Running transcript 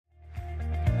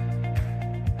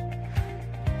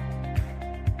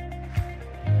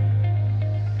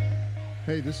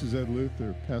Hey, this is Ed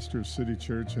Luther, pastor of City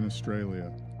Church in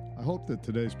Australia. I hope that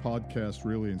today's podcast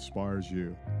really inspires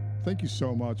you. Thank you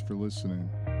so much for listening.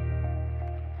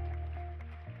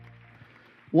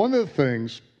 One of the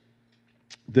things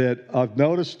that I've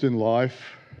noticed in life,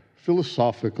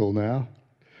 philosophical now,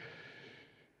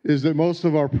 is that most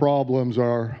of our problems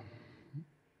are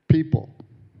people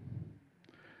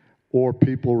or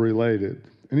people related.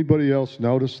 Anybody else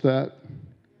notice that?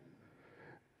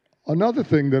 Another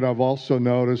thing that I've also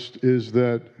noticed is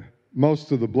that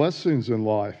most of the blessings in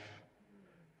life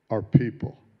are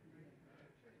people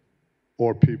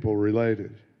or people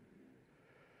related.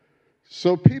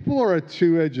 So people are a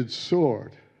two-edged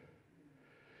sword.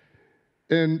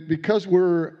 And because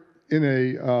we're in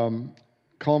a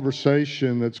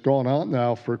conversation that's gone on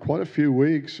now for quite a few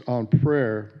weeks on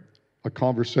prayer, a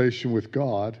conversation with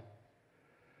God,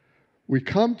 we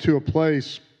come to a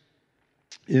place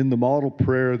in the model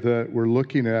prayer that we're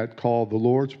looking at called the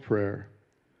Lord's Prayer,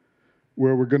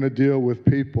 where we're going to deal with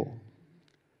people.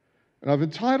 And I've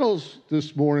entitled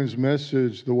this morning's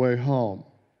message, The Way Home.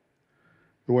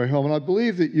 The Way Home. And I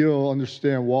believe that you'll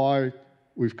understand why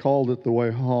we've called it The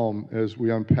Way Home as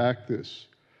we unpack this.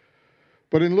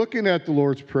 But in looking at the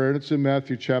Lord's Prayer, and it's in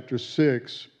Matthew chapter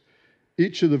 6,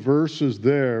 each of the verses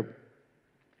there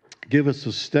give us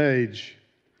a stage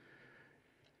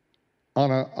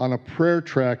on a prayer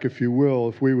track, if you will.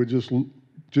 If we would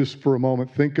just for a moment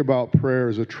think about prayer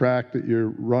as a track that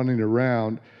you're running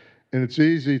around, and it's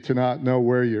easy to not know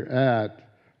where you're at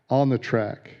on the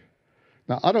track.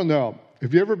 Now, I don't know.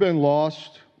 Have you ever been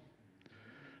lost?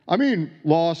 I mean,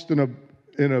 lost in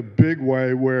a big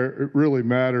way where it really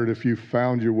mattered if you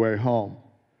found your way home.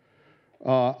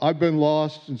 I've been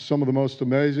lost in some of the most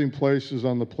amazing places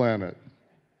on the planet.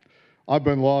 I've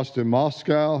been lost in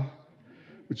Moscow,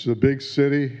 which is a big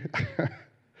city.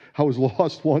 I was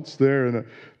lost once there, and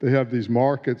they have these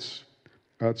markets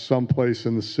at some place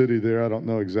in the city there. I don't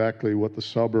know exactly what the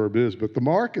suburb is, but the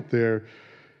market there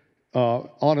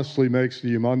honestly makes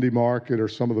the Yamundi market or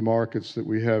some of the markets that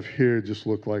we have here just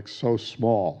look like so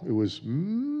small. It was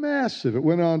massive. It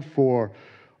went on for,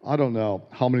 I don't know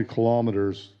how many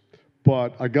kilometers,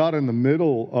 but I got in the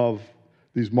middle of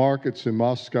these markets in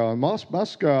Moscow. And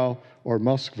Moscow, or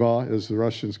Moskva, as the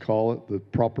Russians call it, the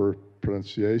proper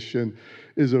pronunciation,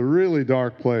 is a really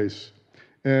dark place.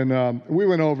 And we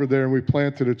went over there and we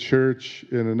planted a church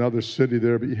in another city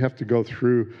there, but you have to go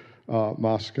through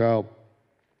Moscow.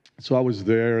 So I was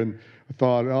there and I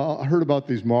thought, I heard about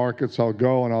these markets. I'll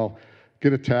go and I'll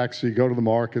get a taxi, go to the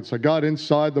markets. I got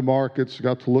inside the markets,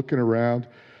 got to looking around,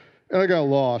 and I got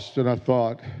lost. And I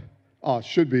thought, oh, it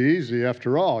should be easy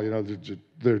after all. You know,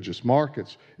 they're just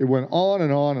markets. It went on,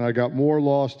 and I got more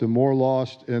lost,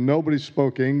 and nobody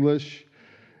spoke English.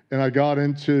 And I got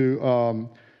into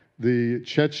the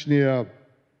Chechnya,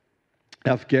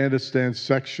 Afghanistan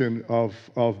section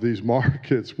of these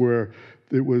markets where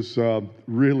it was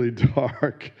really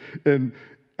dark, and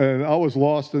I was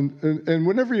lost. And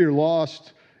whenever you're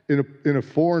lost in a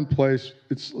foreign place,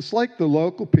 it's like the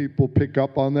local people pick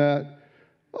up on that.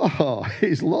 Oh,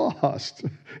 he's lost.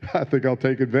 I think I'll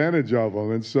take advantage of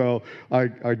him. And so I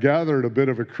gathered a bit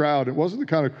of a crowd. It wasn't the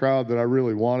kind of crowd that I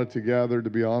really wanted to gather, to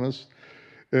be honest.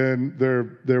 And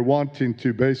they're wanting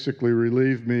to basically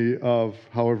relieve me of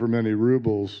however many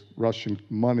rubles, Russian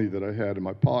money, that I had in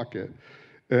my pocket.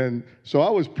 And so I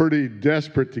was pretty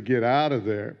desperate to get out of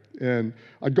there. And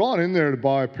I'd gone in there to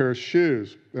buy a pair of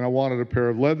shoes, and I wanted a pair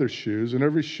of leather shoes. And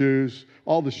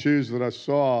all the shoes that I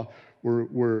saw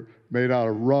were made out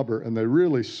of rubber, and they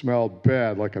really smelled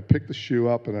bad. Like I picked the shoe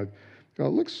up, and I go,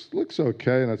 it looks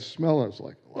okay, and I'd smell it. I was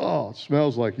like, oh, it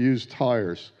smells like used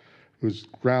tires. It was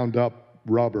ground up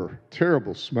rubber,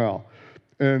 terrible smell.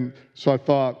 And so I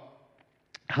thought,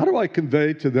 how do I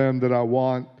convey to them that I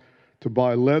want to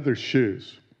buy leather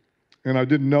shoes? And I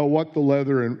didn't know what the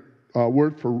leather and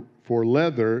word for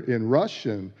leather in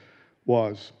Russian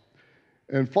was.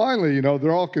 And finally, you know,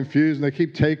 they're all confused, and they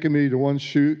keep taking me to one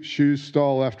shoe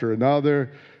stall after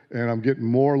another, and I'm getting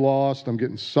more lost. I'm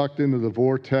getting sucked into the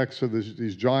vortex of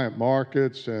these giant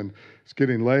markets, and it's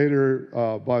getting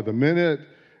later by the minute,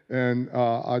 and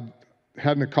I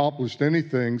hadn't accomplished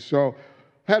anything. So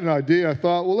I had an idea. I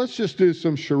thought, well, let's just do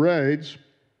some charades.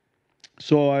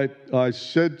 So I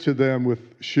said to them with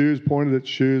shoes, pointed at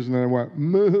shoes, and then I went,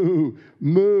 moo,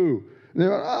 moo. And they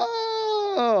went, ah.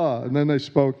 And then they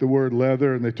spoke the word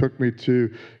leather, and they took me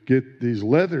to get these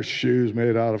leather shoes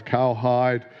made out of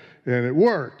cowhide, and it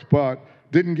worked, but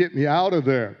didn't get me out of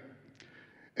there.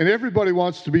 And everybody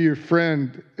wants to be your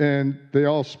friend, and they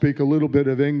all speak a little bit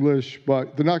of English,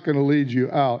 but they're not going to lead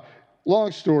you out.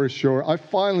 long story short, I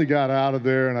finally got out of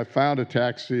there and I found a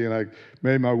taxi and I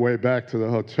made my way back to the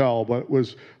hotel, but it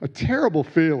was a terrible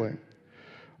feeling.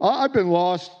 I've been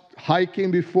lost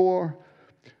hiking before.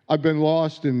 I've been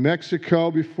lost in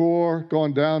Mexico before,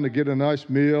 gone down to get a nice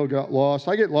meal, got lost.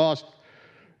 I get lost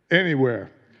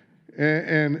anywhere.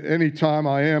 And anytime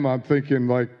I am, I'm thinking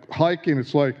like hiking,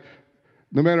 it's like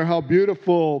no matter how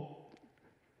beautiful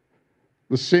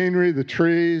the scenery, the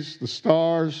trees, the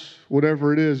stars,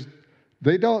 whatever it is,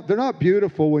 they're not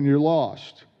beautiful when you're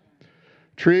lost.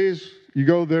 Trees, you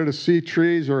go there to see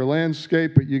trees or a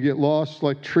landscape, but you get lost.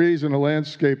 Like trees in a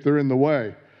landscape, they're in the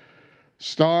way.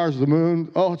 Stars, the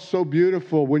moon, oh, it's so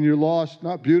beautiful. When you're lost,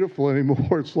 not beautiful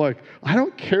anymore. It's like, I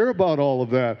don't care about all of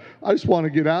that. I just want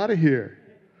to get out of here.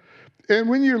 And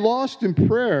when you're lost in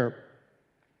prayer,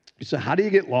 you say, how do you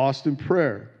get lost in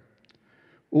prayer?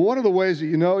 Well, one of the ways that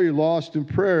you know you're lost in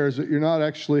prayer is that you're not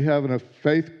actually having a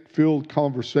faith-filled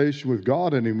conversation with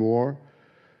God anymore.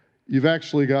 You've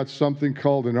actually got something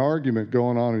called an argument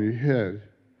going on in your head,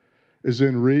 as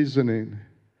in reasoning,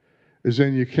 as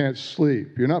in you can't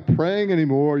sleep. You're not praying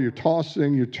anymore. You're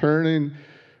tossing, you're turning.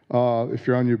 If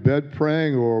you're on your bed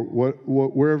praying or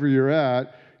wherever you're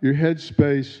at, your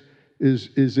headspace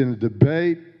is in a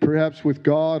debate, perhaps with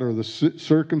God or the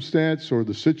circumstance or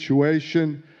the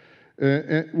situation.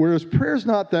 Whereas prayer's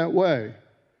not that way.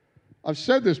 I've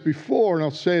said this before, and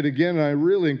I'll say it again, and I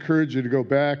really encourage you to go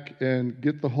back and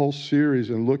get the whole series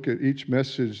and look at each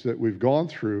message that we've gone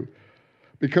through,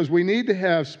 because we need to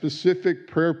have specific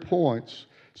prayer points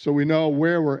so we know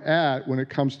where we're at when it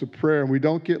comes to prayer, and we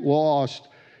don't get lost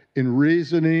in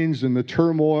reasonings and the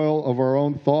turmoil of our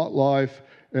own thought life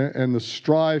and the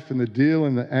strife and the deal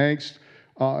and the angst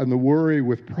and the worry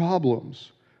with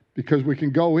problems. Because we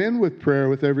can go in with prayer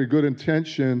with every good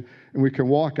intention, and we can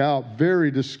walk out very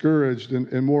discouraged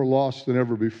and more lost than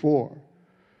ever before.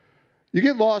 You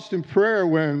get lost in prayer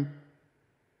when,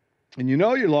 and you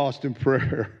know you're lost in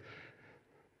prayer,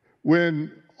 when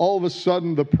all of a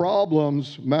sudden the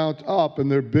problems mount up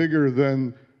and they're bigger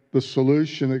than the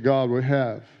solution that God would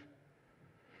have.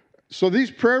 So these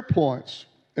prayer points,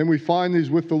 and we find these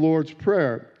with the Lord's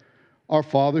Prayer. Our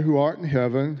Father who art in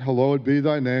heaven, hallowed be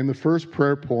thy name. The first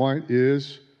prayer point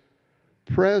is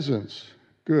presence.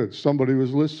 Good, somebody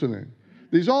was listening.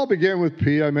 These all begin with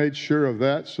P. I made sure of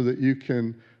that so that you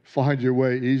can find your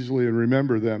way easily and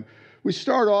remember them. We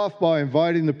start off by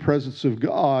inviting the presence of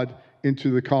God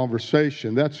into the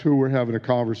conversation. That's who we're having a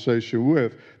conversation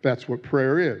with. That's what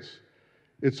prayer is.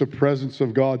 It's a presence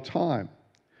of God time.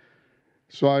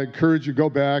 So I encourage you to go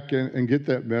back and get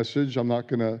that message. I'm not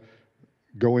going to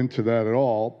go into that at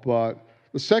all. But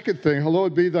the second thing,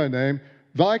 hallowed be thy name,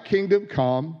 thy kingdom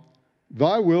come,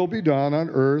 thy will be done on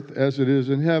earth as it is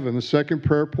in heaven. The second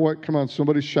prayer point, come on,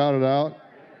 somebody shout it out.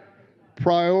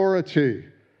 Priority.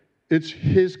 It's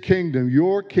his kingdom,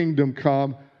 your kingdom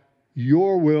come,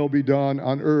 your will be done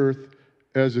on earth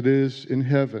as it is in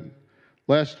heaven.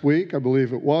 Last week, I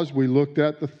believe it was, we looked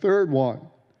at the third one.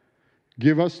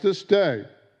 Give us this day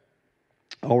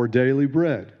our daily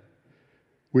bread,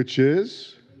 which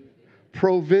is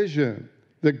provision,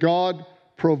 that God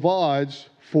provides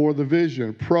for the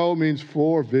vision. Pro means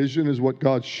for, vision is what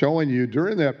God's showing you.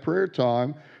 During that prayer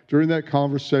time, during that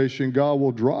conversation, God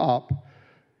will drop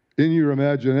in your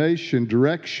imagination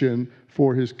direction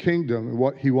for his kingdom and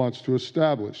what he wants to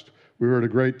establish. We heard a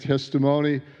great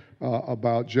testimony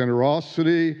about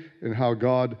generosity and how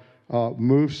God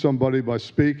moves somebody by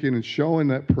speaking and showing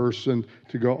that person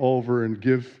to go over and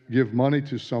give money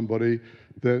to somebody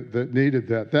that needed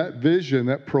that. That vision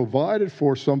that provided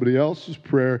for somebody else's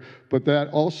prayer, but that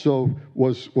also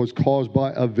was caused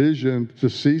by a vision to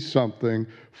see something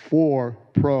for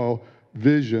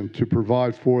provision, to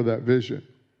provide for that vision.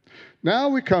 Now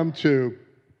we come to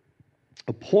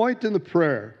a point in the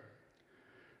prayer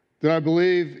that I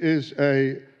believe is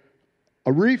a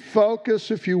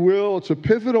refocus, if you will. It's a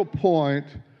pivotal point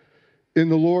in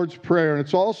the Lord's Prayer, and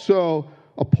it's also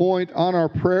a point on our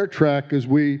prayer track as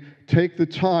we take the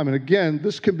time. And again,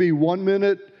 this can be 1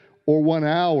 minute or 1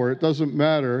 hour. It doesn't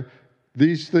matter.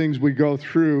 These things we go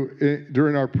through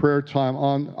during our prayer time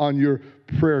on your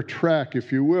prayer track,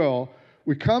 if you will.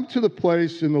 We come to the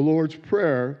place in the Lord's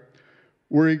Prayer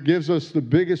where he gives us the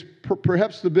biggest,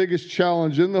 perhaps the biggest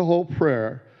challenge in the whole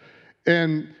prayer.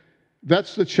 And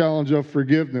that's the challenge of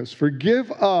forgiveness.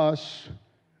 Forgive us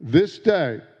this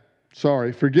day.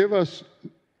 Forgive us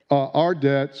our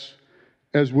debts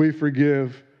as we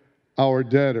forgive our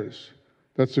debtors.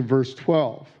 That's in verse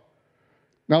 12.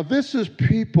 Now, this is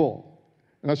people.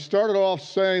 And I started off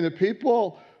saying that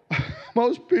people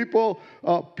Most people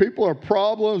are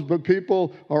problems, but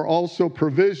people are also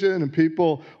provision, and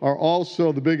people are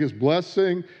also the biggest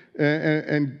blessing.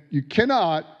 And you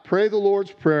cannot pray the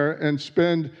Lord's Prayer and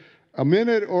spend a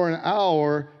minute or an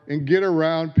hour and get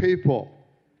around people.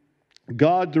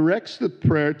 God directs the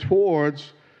prayer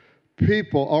towards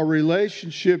people, our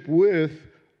relationship with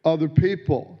other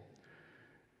people.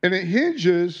 And it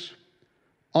hinges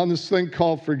on this thing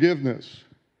called forgiveness,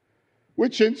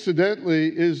 which incidentally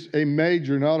is a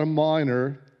major, not a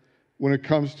minor, when it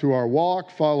comes to our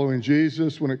walk following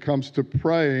Jesus. When it comes to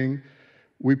praying,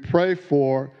 we pray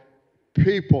for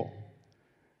people.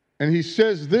 And he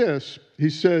says this, he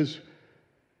says,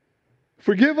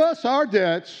 forgive us our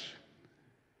debts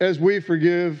as we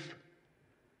forgive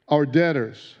our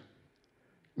debtors.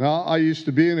 Now, I used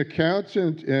to be an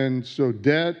accountant, and so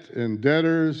debt and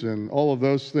debtors and all of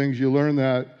those things, you learn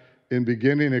that in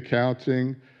beginning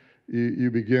accounting.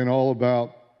 You begin all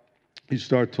about, you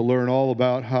start to learn all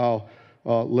about how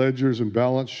ledgers and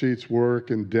balance sheets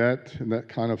work, and debt and that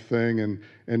kind of thing,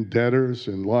 and debtors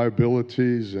and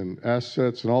liabilities and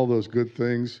assets and all those good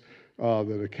things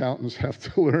that accountants have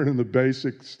to learn in the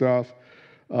basic stuff.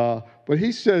 But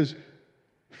he says,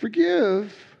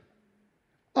 forgive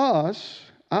us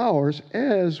ours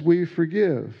as we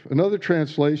forgive. Another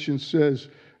translation says,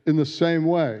 in the same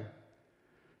way.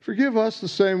 Forgive us the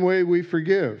same way we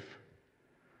forgive.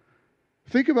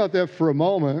 Think about that for a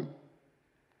moment,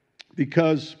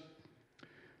 because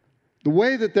the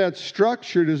way that that's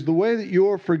structured is the way that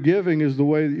you're forgiving is the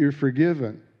way that you're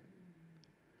forgiven.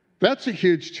 That's a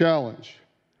huge challenge.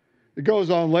 It goes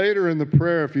on later in the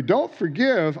prayer. If you don't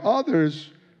forgive others,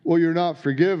 well, you're not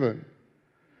forgiven.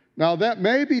 Now, that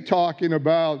may be talking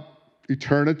about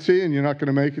eternity, and you're not going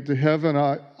to make it to heaven.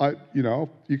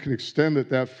 You can extend it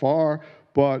that far,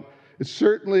 but it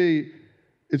certainly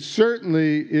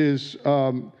is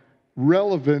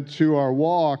relevant to our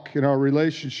walk and our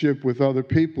relationship with other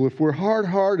people. If we're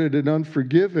hard-hearted and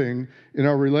unforgiving in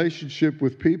our relationship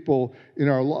with people in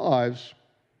our lives,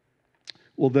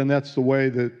 well, then that's the way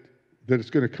that it's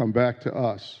going to come back to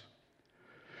us.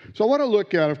 So I want to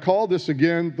look at, I've called this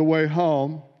again, The Way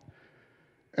Home.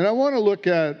 And I want to look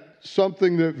at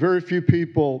something that very few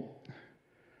people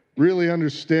really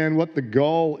understand what the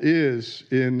goal is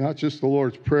in not just the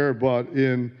Lord's Prayer, but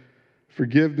in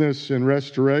forgiveness and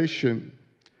restoration.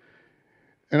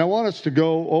 And I want us to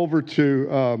go over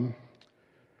to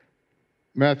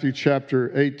Matthew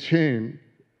chapter 18.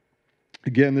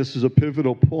 Again, this is a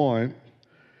pivotal point.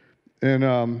 And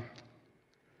I'm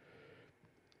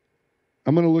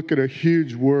going to look at a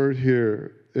huge word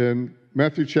here in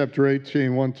Matthew chapter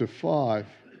 18, 1-5.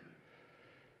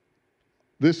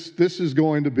 This is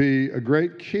going to be a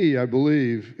great key, I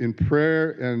believe, in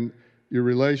prayer and your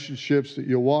relationships, that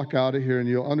you'll walk out of here and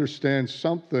you'll understand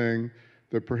something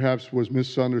that perhaps was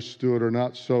misunderstood or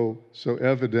not so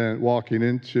evident walking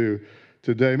into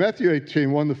today. Matthew 18,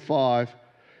 1-5.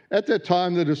 At that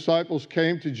time, the disciples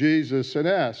came to Jesus and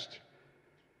asked,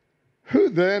 who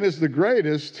then is the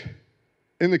greatest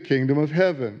in the kingdom of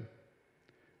heaven?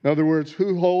 In other words,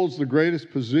 who holds the greatest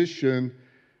position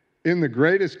in the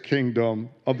greatest kingdom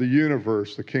of the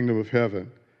universe, the kingdom of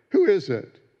heaven? Who is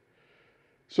it?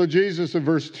 So Jesus, in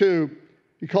verse 2,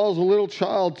 he calls a little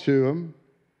child to him.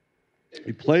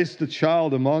 He placed the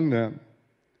child among them.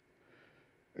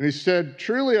 And he said,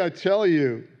 truly I tell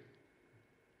you,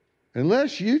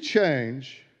 unless you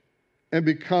change and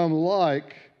become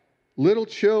like little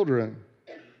children,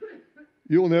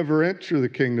 you will never enter the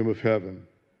kingdom of heaven.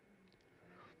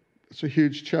 It's a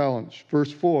huge challenge.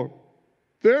 Verse 4,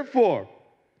 therefore,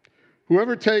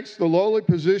 whoever takes the lowly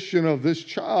position of this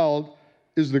child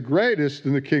is the greatest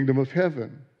in the kingdom of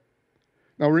heaven.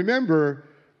 Now remember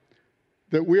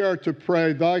that we are to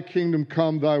pray, thy kingdom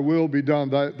come, thy will be done.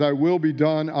 Thy will be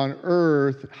done on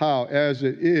earth, how? As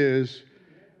it is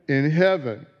in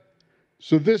heaven.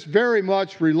 So this very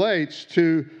much relates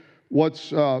to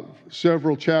what's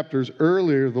several chapters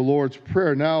earlier, the Lord's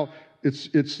Prayer. Now,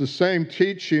 it's the same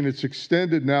teaching. It's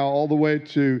extended now all the way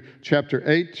to chapter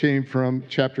 18 from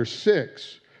chapter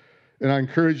 6. And I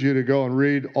encourage you to go and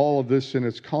read all of this in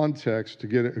its context to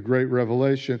get a great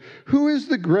revelation. Who is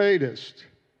the greatest?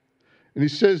 And he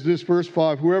says this, verse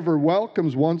 5, whoever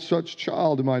welcomes one such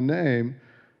child in my name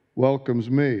welcomes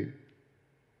me.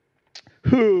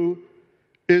 Who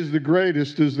is the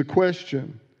greatest is the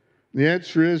question. The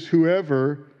answer is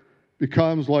whoever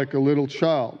becomes like a little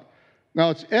child. Now,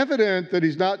 it's evident that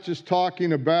he's not just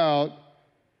talking about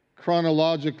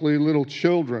chronologically little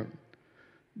children,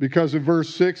 because in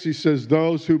verse 6 he says,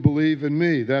 those who believe in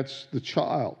me, that's the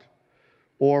child.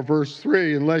 Or verse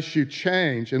 3, unless you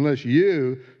change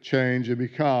and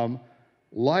become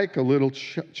like a little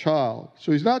child.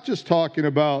 So he's not just talking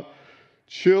about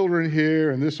children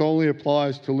here, and this only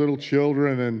applies to little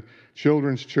children and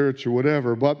children's church or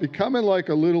whatever, but becoming like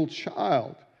a little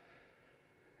child.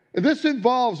 And this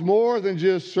involves more than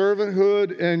just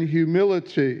servanthood and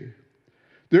humility.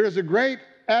 There is a great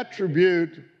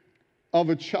attribute of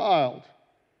a child,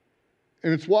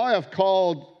 and it's why I've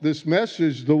called this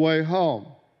message The Way Home,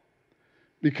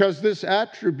 because this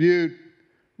attribute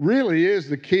really is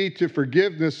the key to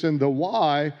forgiveness and the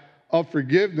why of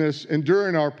forgiveness. And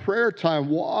during our prayer time,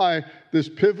 why this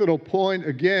pivotal point,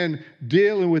 again,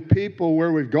 dealing with people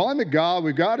where we've gone to God,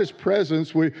 we've got His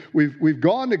presence, we've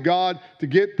gone to God to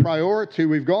get priority,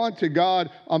 we've gone to God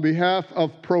on behalf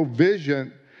of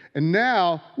provision, and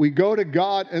now we go to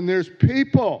God and there's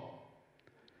people.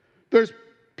 There's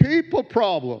people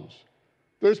problems.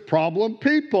 There's problem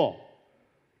people.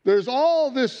 There's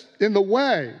all this in the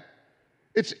way.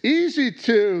 It's easy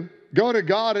to go to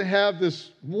God and have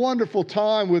this wonderful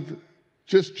time with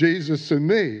just Jesus and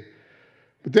me.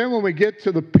 But then when we get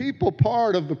to the people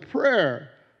part of the prayer,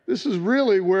 this is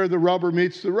really where the rubber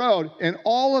meets the road. And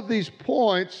all of these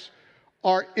points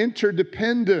are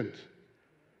interdependent.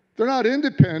 They're not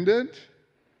independent.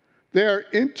 They are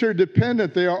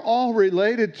interdependent. They are all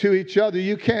related to each other.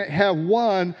 You can't have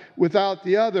one without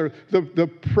the other. The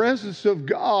presence of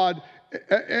God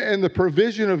and the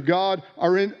provision of God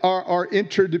are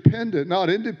interdependent, not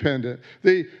independent.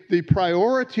 The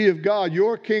priority of God,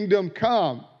 your kingdom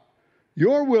come,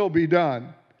 your will be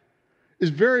done, is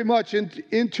very much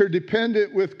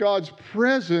interdependent with God's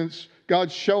presence,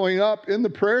 God showing up in the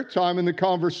prayer time, in the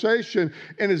conversation,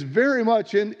 and is very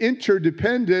much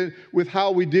interdependent with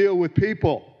how we deal with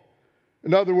people.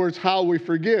 In other words, how we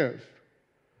forgive.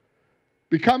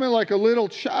 Becoming like a little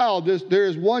child, there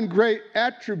is one great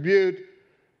attribute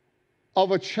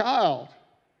of a child,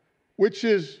 which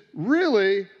is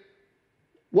really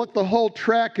what the whole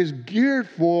track is geared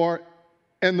for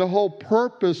and the whole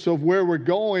purpose of where we're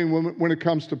going when it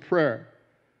comes to prayer.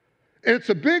 And it's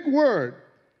a big word.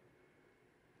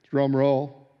 Drum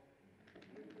roll.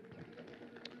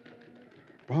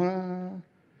 And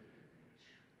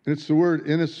it's the word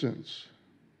innocence.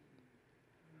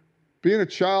 Being a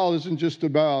child isn't just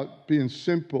about being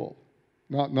simple,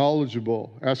 not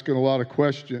knowledgeable, asking a lot of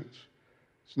questions.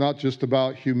 It's not just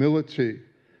about humility.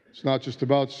 It's not just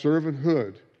about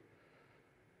servanthood.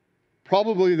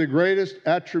 Probably the greatest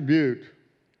attribute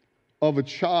of a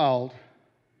child,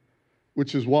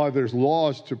 which is why there's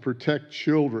laws to protect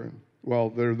children.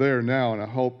 Well, they're there now, and I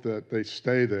hope that they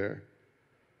stay there.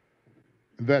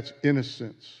 That's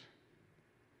innocence.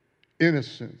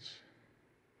 Innocence.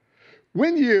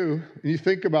 When you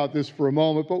think about this for a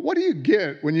moment, but what do you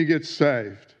get when you get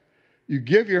saved? You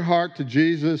give your heart to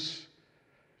Jesus.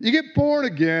 You get born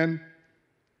again.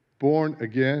 Born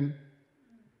again.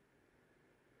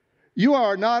 You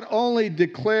are not only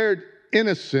declared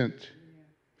innocent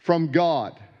from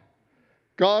God.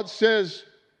 God says,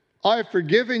 I've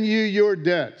forgiven you your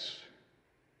debts.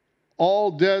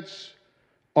 All debts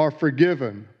are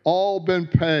forgiven. All been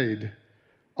paid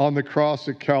on the cross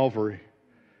at Calvary.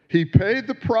 He paid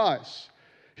the price.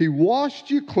 He washed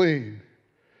you clean.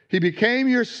 He became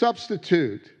your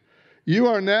substitute. You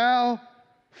are now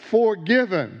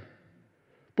forgiven.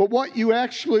 But what you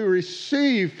actually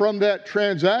receive from that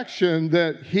transaction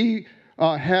that He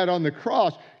had on the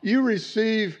cross, you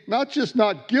receive not just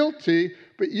not guilty,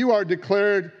 but you are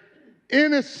declared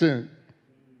innocent.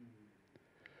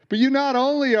 But you not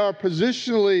only are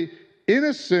positionally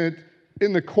innocent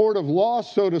in the court of law,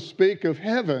 so to speak, of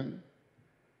heaven,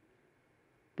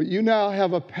 but you now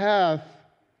have a path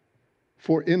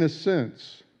for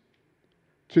innocence,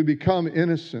 to become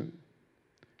innocent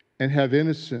and have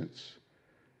innocence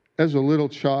as a little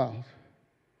child.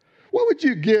 What would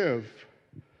you give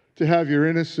to have your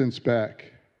innocence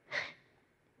back?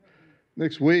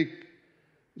 Next week,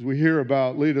 as we hear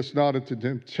about lead us not into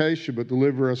temptation, but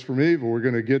deliver us from evil, we're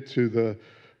going to get to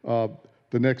the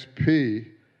next P,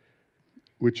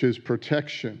 which is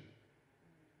protection.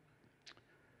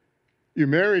 You're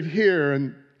married here,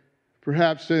 and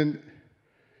perhaps then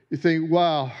you think,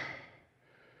 wow,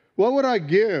 what would I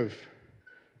give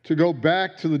to go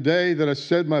back to the day that I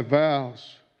said my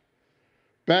vows?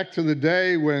 Back to the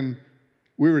day when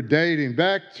we were dating,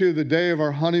 back to the day of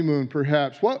our honeymoon,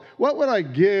 perhaps. What would I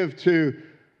give to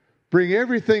bring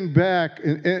everything back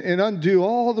and undo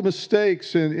all the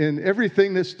mistakes and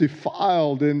everything that's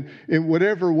defiled in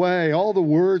whatever way, all the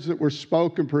words that were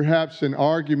spoken perhaps in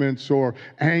arguments or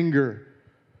anger?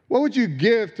 What would you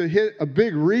give to hit a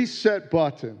big reset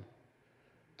button,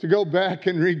 to go back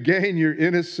and regain your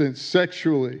innocence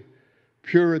sexually,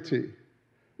 purity?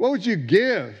 What would you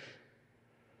give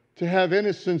to have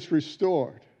innocence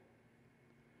restored?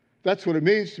 That's what it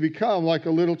means to become like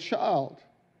a little child.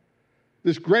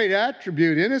 This great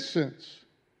attribute, innocence.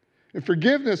 And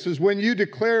forgiveness is when you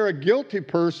declare a guilty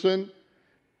person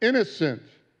innocent.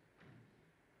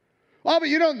 Oh, but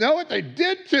you don't know what they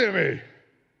did to me.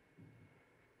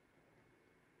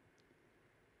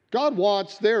 God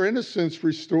wants their innocence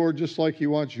restored just like He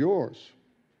wants yours.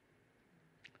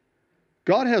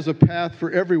 God has a path for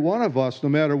every one of us, no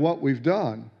matter what we've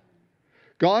done.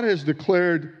 God has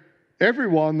declared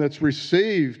everyone that's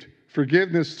received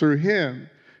forgiveness through Him,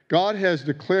 God has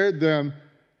declared them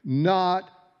not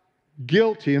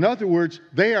guilty. In other words,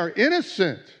 they are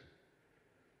innocent.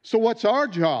 So what's our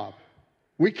job?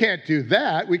 We can't do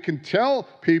that. We can tell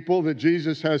people that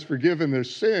Jesus has forgiven their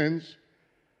sins.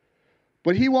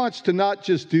 But He wants to not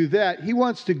just do that. He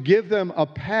wants to give them a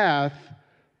path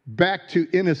back to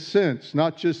innocence,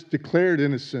 not just declared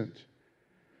innocent.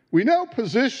 We know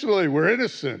positionally we're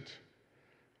innocent.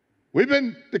 We've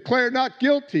been declared not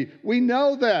guilty. We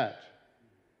know that.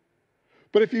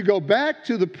 But if you go back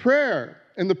to the prayer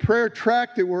and the prayer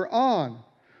track that we're on,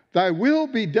 thy will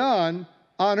be done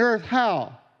on earth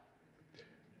how?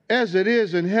 As it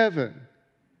is in heaven.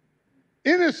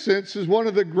 Innocence is one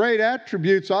of the great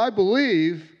attributes, I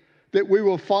believe, that we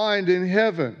will find in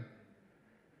heaven.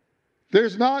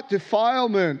 There's not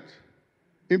defilement,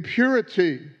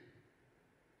 impurity,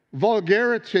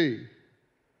 vulgarity,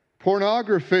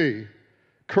 pornography,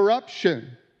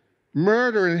 corruption,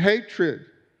 murder and hatred,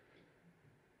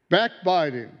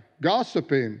 backbiting,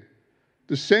 gossiping,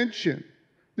 dissension.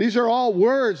 These are all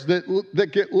words that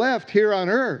get left here on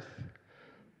earth.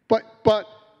 But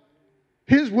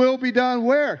His will be done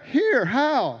where? Here.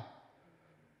 How?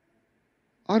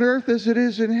 On earth as it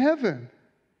is in heaven.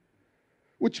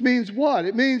 Which means what?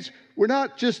 It means we're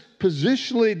not just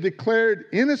positionally declared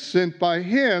innocent by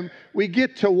Him. We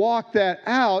get to walk that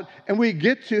out, and we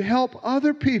get to help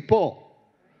other people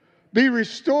be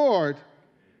restored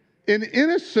in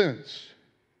innocence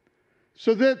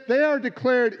so that they are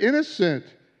declared innocent.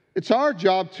 It's our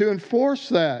job to enforce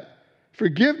that.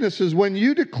 Forgiveness is when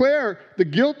you declare the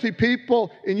guilty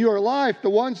people in your life, the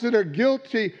ones that are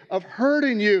guilty of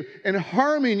hurting you and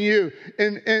harming you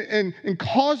and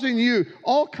causing you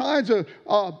all kinds of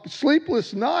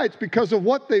sleepless nights because of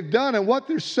what they've done and what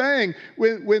they're saying,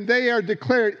 when they are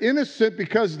declared innocent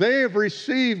because they have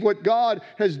received what God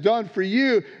has done for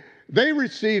you. They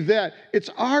receive that. It's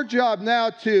our job now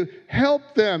to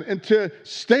help them and to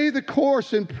stay the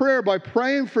course in prayer by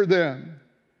praying for them.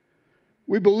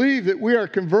 We believe that we are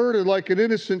converted like an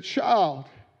innocent child.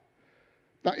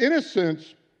 Now,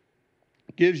 innocence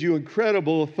gives you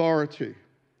incredible authority.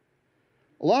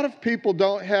 A lot of people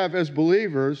don't have, as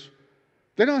believers,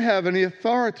 they don't have any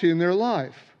authority in their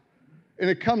life. And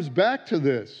it comes back to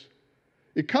this.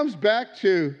 It comes back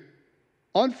to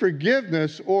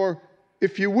unforgiveness, or,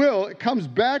 if you will, it comes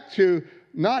back to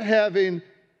not having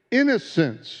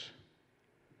innocence.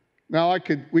 Now,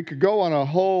 we could go on a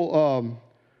whole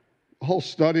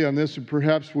study on this, and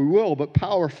perhaps we will, but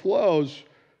power flows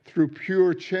through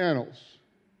pure channels.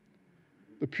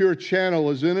 The pure channel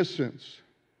is innocence.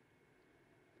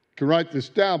 You can write this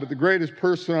down, but the greatest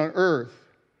person on earth,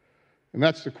 and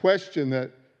that's the question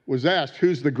that was asked,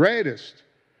 who's the greatest?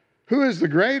 Who is the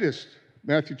greatest?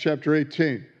 Matthew chapter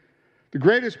 18. The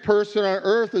greatest person on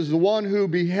earth is the one who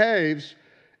behaves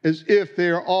as if they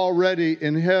are already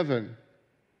in heaven.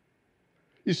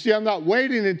 You see, I'm not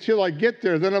waiting until I get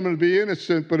there, then I'm going to be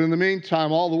innocent, but in the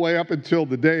meantime, all the way up until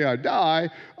the day I die,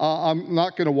 I'm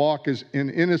not going to walk in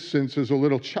innocence as a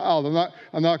little child.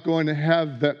 I'm not going to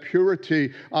have that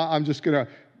purity. I'm just going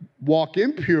to walk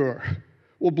impure.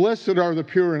 Well, blessed are the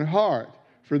pure in heart,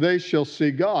 for they shall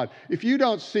see God. If you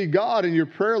don't see God in your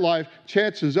prayer life,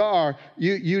 chances are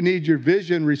you need your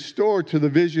vision restored to the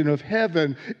vision of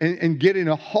heaven and getting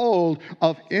a hold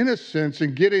of innocence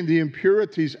and getting the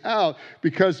impurities out,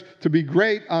 because to be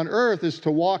great on earth is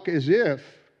to walk as if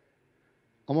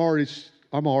I'm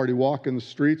already walking the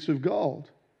streets of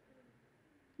gold,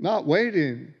 not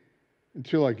waiting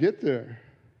until I get there.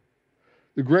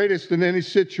 The greatest in any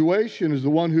situation is the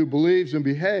one who believes and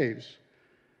behaves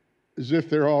as if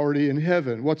they're already in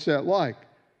heaven. What's that like?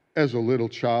 As a little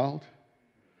child.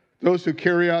 Those who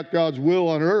carry out God's will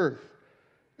on earth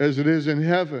as it is in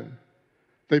heaven.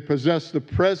 They possess the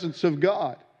presence of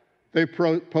God. They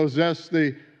possess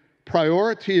the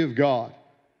priority of God.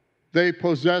 They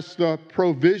possess the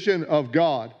provision of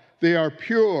God. They are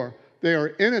pure, they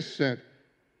are innocent,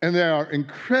 and they are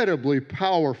incredibly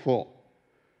powerful.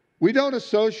 We don't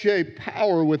associate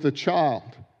power with a child.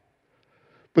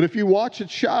 But if you watch a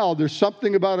child, there's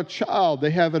something about a child.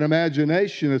 They have an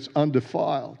imagination that's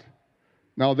undefiled.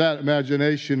 Now, that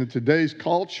imagination in today's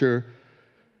culture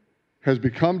has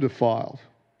become defiled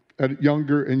at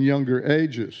younger and younger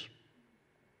ages.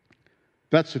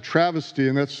 That's a travesty,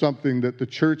 and that's something that the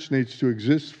church needs to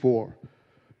exist for,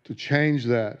 to change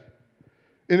that.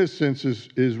 Innocence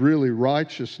is really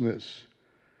righteousness.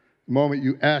 The moment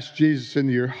you ask Jesus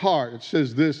into your heart, it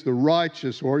says this, the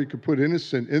righteous, or you could put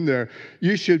innocent in there,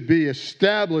 you should be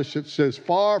established, it says,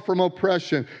 far from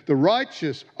oppression. The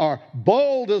righteous are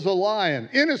bold as a lion.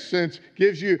 Innocence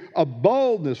gives you a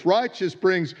boldness. Righteous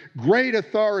brings great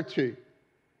authority.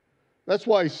 That's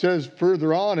why he says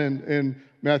further on in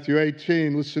Matthew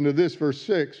 18, listen to this, verse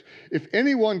 6. If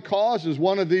anyone causes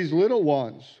one of these little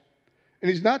ones, and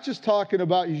he's not just talking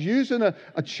about, he's using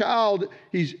a child,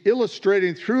 he's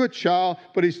illustrating through a child,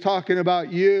 but he's talking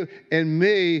about you and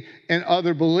me and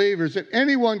other believers. If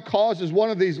anyone causes one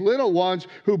of these little ones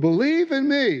who believe in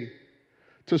me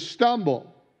to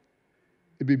stumble,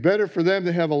 it'd be better for them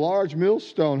to have a large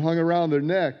millstone hung around their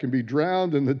neck and be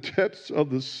drowned in the depths of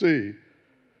the sea.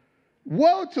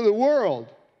 Woe to the world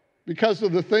because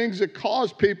of the things that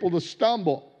cause people to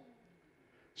stumble.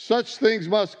 Such things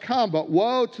must come, but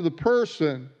woe to the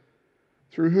person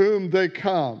through whom they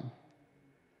come.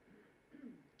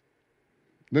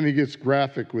 Then he gets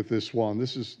graphic with this one.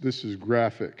 This is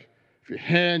graphic. If your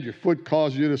hand, your foot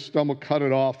causes you to stumble, cut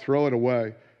it off, throw it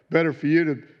away. Better for you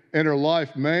to enter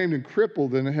life maimed and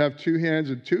crippled than to have 2 hands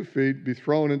and 2 feet, be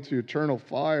thrown into eternal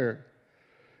fire.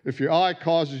 If your eye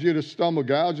causes you to stumble,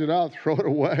 gouge it out, throw it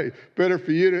away. Better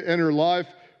for you to enter life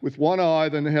with 1 eye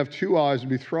than to have 2 eyes and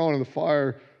be thrown in the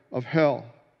fire of hell.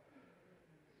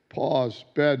 Pause.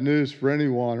 Bad news for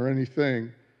anyone or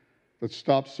anything that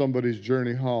stops somebody's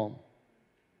journey home.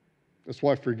 That's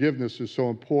why forgiveness is so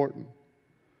important.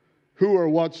 Who or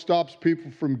what stops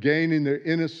people from gaining their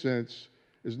innocence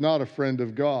is not a friend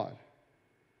of God,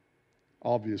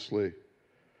 obviously.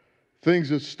 Things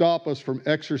that stop us from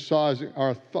exercising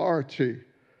our authority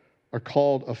are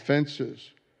called offenses.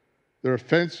 They're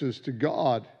offenses to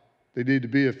God. They need to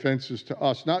be offenses to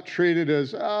us, not treated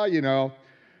as, they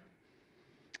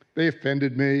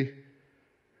offended me.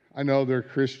 I know they're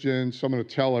Christians, so I'm going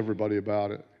to tell everybody about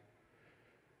it.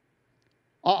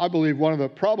 I believe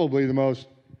probably the most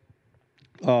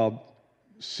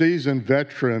seasoned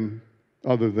veteran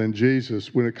other than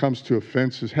Jesus when it comes to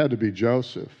offenses had to be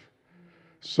Joseph.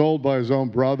 Sold by his own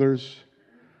brothers,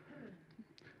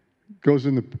 goes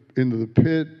into the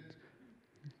pit,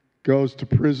 goes to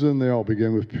prison. They all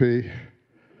begin with P.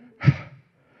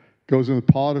 Goes into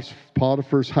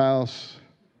Potiphar's house.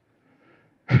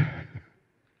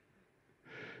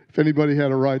 If anybody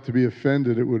had a right to be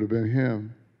offended, it would have been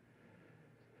him.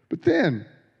 But then,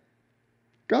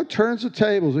 God turns the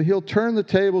tables, and he'll turn the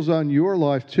tables on your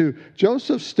life too.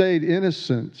 Joseph stayed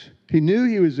innocent. He knew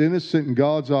he was innocent in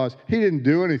God's eyes. He didn't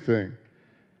do anything.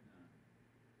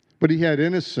 But he had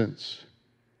innocence.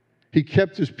 He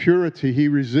kept his purity. He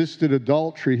resisted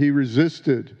adultery. He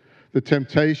resisted the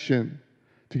temptation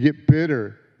to get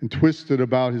bitter and twisted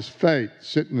about his fate,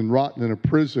 sitting and rotting in a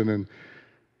prison.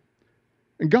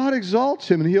 And God exalts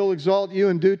him, and he'll exalt you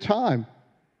in due time.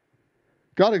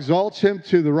 God exalts him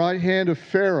to the right hand of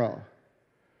Pharaoh.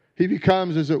 He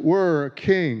becomes, as it were, a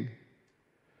king.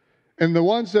 And the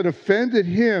ones that offended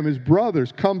him, his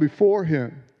brothers, come before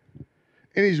him.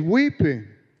 And he's weeping.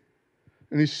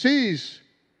 And he sees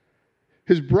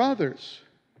his brothers.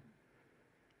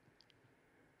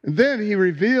 And then he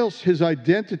reveals his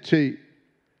identity.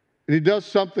 And he does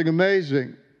something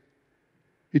amazing.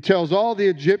 He tells all the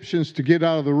Egyptians to get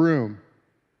out of the room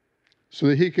so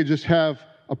that he could just have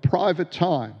a private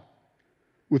time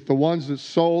with the ones that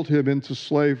sold him into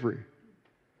slavery.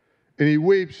 And he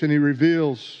weeps and he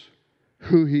reveals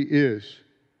who he is.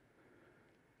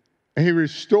 And he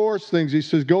restores things. He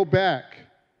says, go back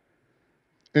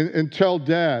and tell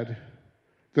Dad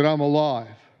that I'm alive.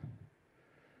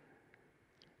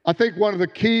 I think one of the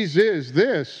keys is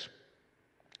this.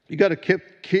 You got to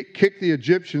kick the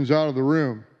Egyptians out of the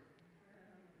room.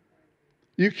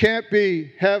 You can't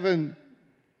be having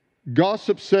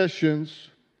gossip sessions,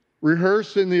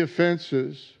 rehearsing the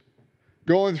offenses,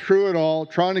 going through it all,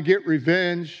 trying to get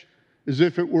revenge as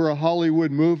if it were a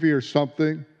Hollywood movie or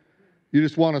something. You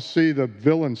just want to see the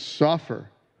villain suffer.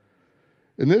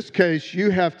 In this case, you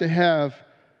have to have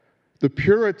the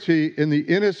purity and the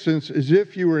innocence as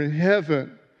if you were in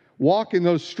heaven, walking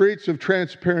those streets of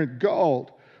transparent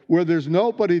gold where there's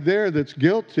nobody there that's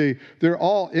guilty. They're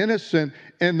all innocent.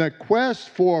 And the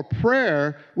quest for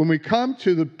prayer, when we come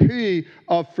to the P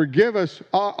of forgive us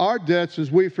our debts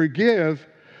as we forgive,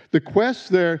 the quest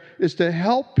there is to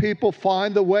help people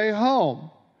find the way home,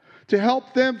 to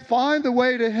help them find the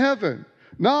way to heaven.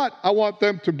 Not, I want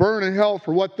them to burn in hell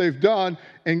for what they've done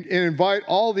and invite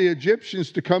all the Egyptians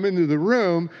to come into the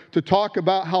room to talk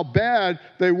about how bad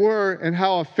they were and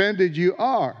how offended you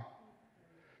are.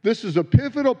 This is a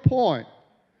pivotal point.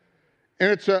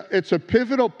 And it's a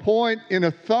pivotal point in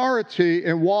authority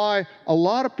and why a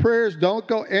lot of prayers don't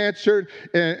go answered.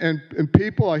 And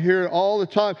people, I hear it all the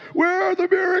time, where are the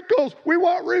miracles? We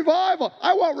want revival.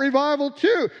 I want revival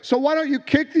too. So why don't you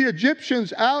kick the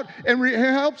Egyptians out and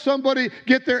help somebody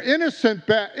get their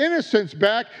innocence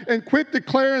back and quit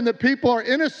declaring that people are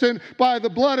innocent by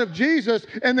the blood of Jesus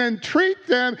and then treat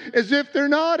them as if they're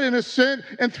not innocent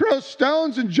and throw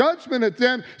stones and judgment at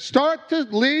them. Start to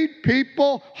lead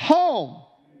people home.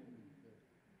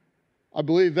 I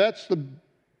believe that's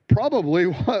probably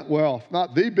if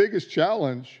not the biggest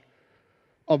challenge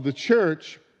of the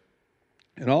church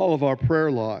in all of our prayer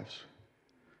lives.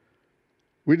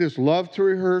 We just love to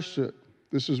rehearse it.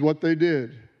 This is what they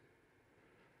did.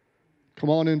 Come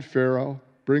on in, Pharaoh.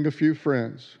 Bring a few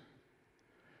friends.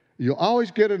 You'll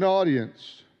always get an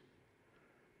audience.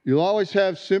 You'll always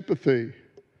have sympathy.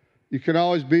 You can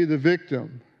always be the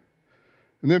victim.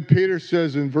 And then Peter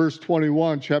says in verse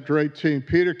 21, chapter 18,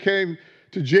 Peter came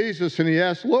to Jesus and he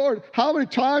asked, Lord, how many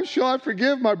times shall I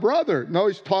forgive my brother? No,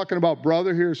 he's talking about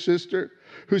brother here, sister,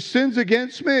 who sins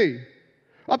against me.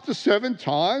 Up to 7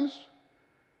 times?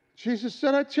 Jesus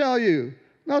said, I tell you,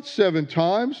 not 7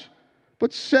 times,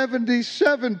 but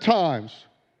 77 times.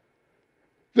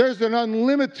 There's an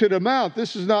unlimited amount.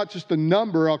 This is not just a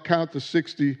number. I'll count to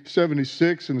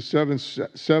 76, and the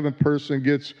seventh person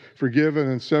gets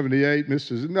forgiven, and 78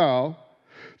 misses. No.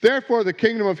 Therefore, the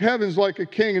kingdom of heaven is like a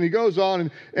king. And he goes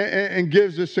on and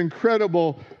gives this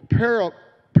incredible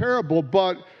parable,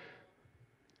 but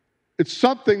it's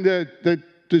something that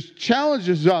just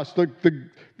challenges us.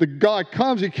 The guy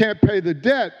comes, he can't pay the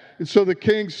debt. And so the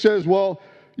king says, well,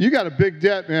 you got a big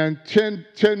debt, man, 10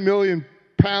 million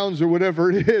pounds or whatever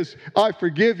it is, I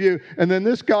forgive you. And then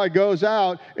this guy goes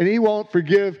out and he won't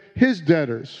forgive his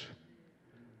debtors.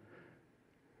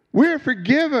 We're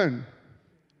forgiven.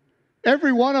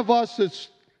 Every one of us that's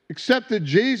accepted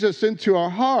Jesus into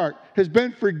our heart has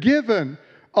been forgiven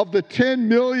of the $10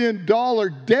 million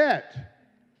debt.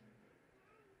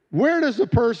 Where does the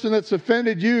person that's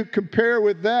offended you compare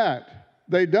with that?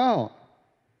 They don't.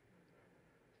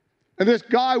 And this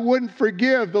guy wouldn't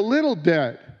forgive the little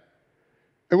debt.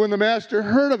 And when the master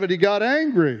heard of it, he got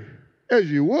angry,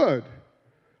 as you would.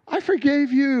 I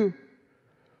forgave you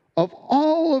of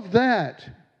all of that.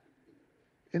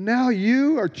 And now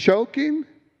you are choking,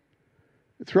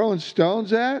 throwing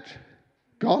stones at,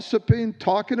 gossiping,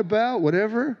 talking about,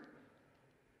 whatever.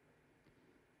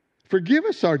 Forgive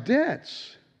us our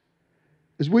debts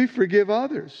as we forgive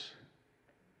others.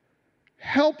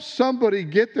 Help somebody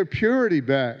get their purity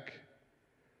back.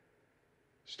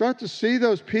 Start to see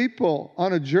those people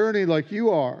on a journey like you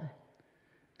are.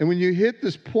 And when you hit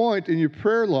this point in your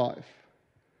prayer life,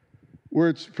 where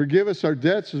it's forgive us our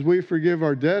debts as we forgive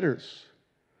our debtors,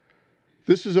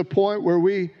 this is a point where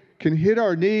we can hit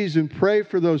our knees and pray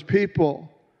for those people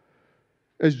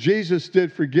as Jesus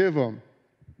did forgive them.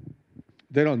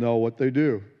 They don't know what they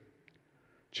do.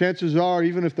 Chances are,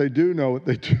 even if they do know what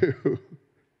they do,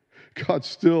 God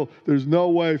still, there's no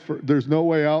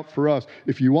way out for us.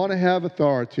 If you want to have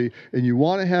authority and you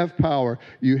want to have power,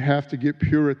 you have to get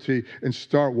purity and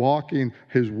start walking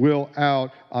His will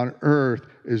out on earth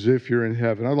as if you're in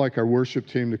heaven. I'd like our worship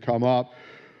team to come up.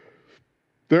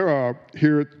 There are,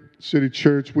 here at City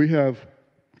Church, we have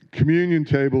communion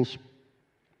tables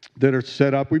that are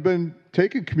set up. We've been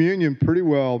taking communion pretty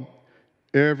well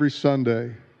every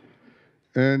Sunday,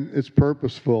 and it's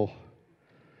purposeful.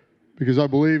 Because I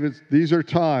believe these are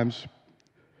times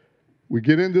we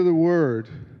get into the Word,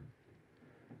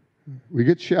 we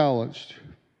get challenged,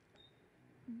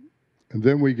 and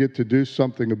then we get to do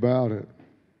something about it.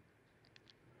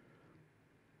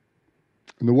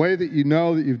 And the way that you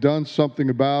know that you've done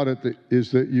something about it is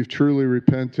that you've truly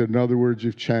repented. In other words,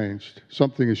 you've changed.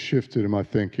 Something has shifted in my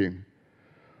thinking.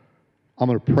 I'm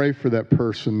going to pray for that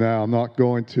person now. I'm not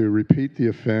going to repeat the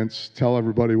offense, tell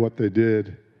everybody what they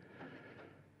did.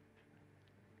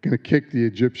 Going to kick the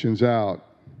Egyptians out.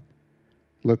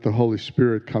 Let the Holy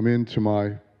Spirit come into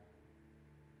my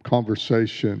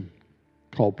conversation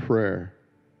called prayer.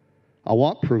 I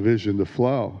want provision to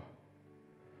flow,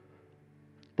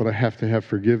 but I have to have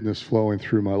forgiveness flowing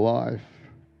through my life.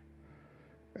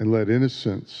 and let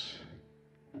innocence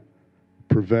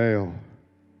prevail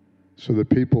so that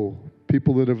people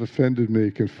that have offended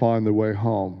me can find their way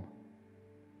home.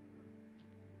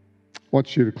 I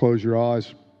want you to close your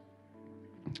eyes,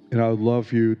 and I would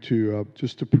love you to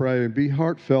just to pray and be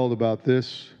heartfelt about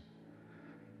this.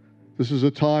 This is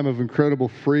a time of incredible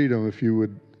freedom if you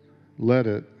would let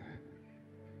it.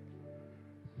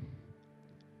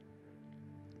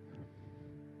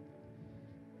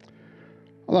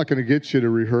 I'm not going to get you to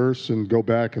rehearse and go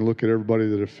back and look at everybody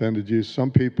that offended you. Some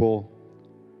people,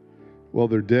 well,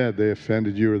 they're dead. They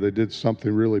offended you or they did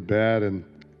something really bad and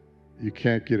you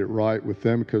can't get it right with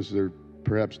them because they're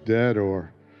perhaps dead,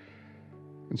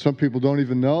 and some people don't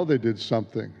even know they did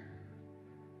something.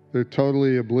 They're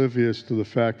totally oblivious to the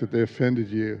fact that they offended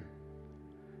you.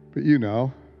 But you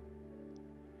know.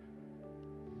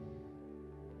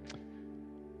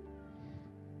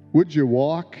 Would you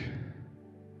walk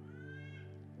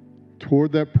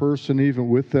toward that person, even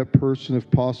with that person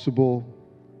if possible?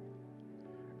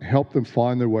 Help them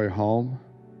find their way home?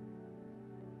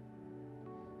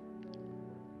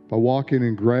 By walking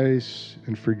in grace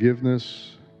and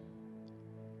forgiveness.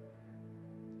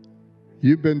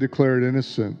 You've been declared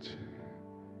innocent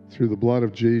through the blood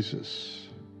of Jesus.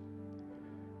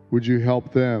 Would you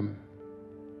help them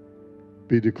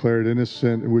be declared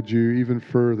innocent? And would you even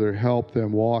further help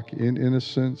them walk in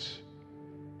innocence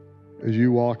as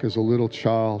you walk as a little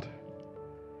child?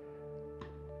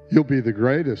 You'll be the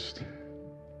greatest.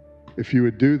 If you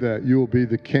would do that, you will be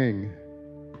the king,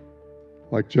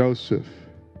 like Joseph.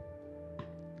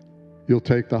 You'll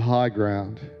take the high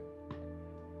ground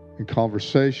in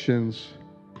conversations,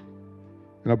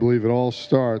 and I believe it all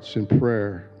starts in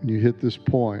prayer. When you hit this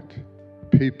point,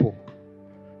 people.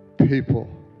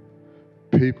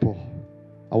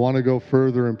 I want to go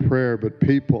further in prayer, but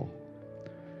people,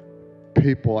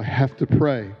 I have to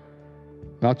pray,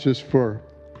 not just for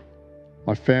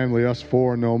my family, us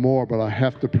four, no more, but I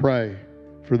have to pray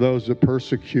for those that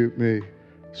persecute me,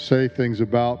 say things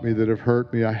about me that have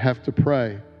hurt me. I have to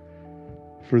pray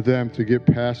for them to get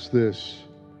past this,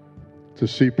 to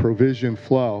see provision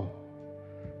flow,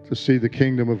 to see the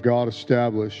kingdom of God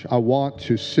established. I want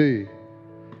to see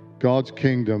God's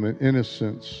kingdom and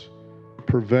innocence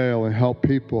prevail and help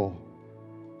people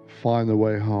find the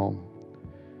way home.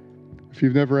 If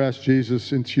you've never asked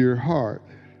Jesus into your heart,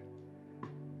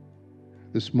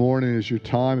 this morning is your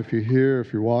time. If you're here,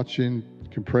 if you're watching, you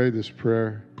can pray this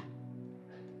prayer.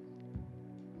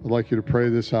 I'd like you to pray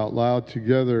this out loud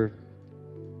together.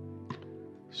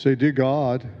 Say, dear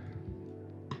God,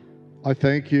 I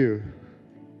thank you.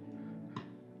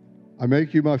 I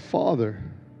make you my Father.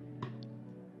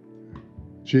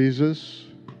 Jesus,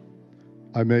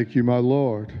 I make you my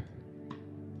Lord.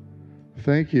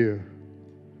 Thank you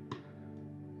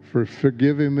for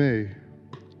forgiving me,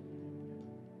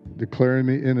 declaring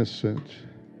me innocent.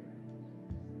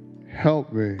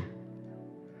 Help me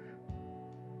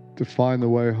to find the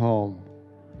way home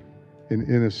in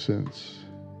innocence.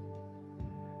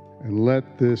 And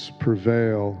let this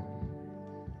prevail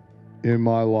in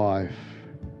my life.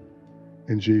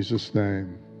 In Jesus'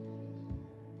 name,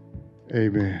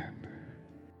 amen.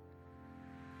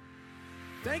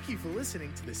 Thank you for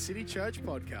listening to the City Church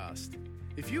podcast.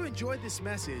 If you enjoyed this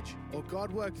message or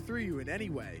God worked through you in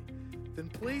any way, then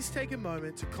please take a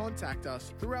moment to contact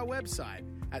us through our website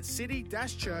at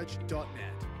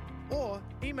city-church.net or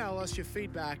email us your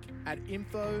feedback at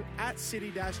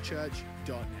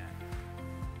info@city-church.net.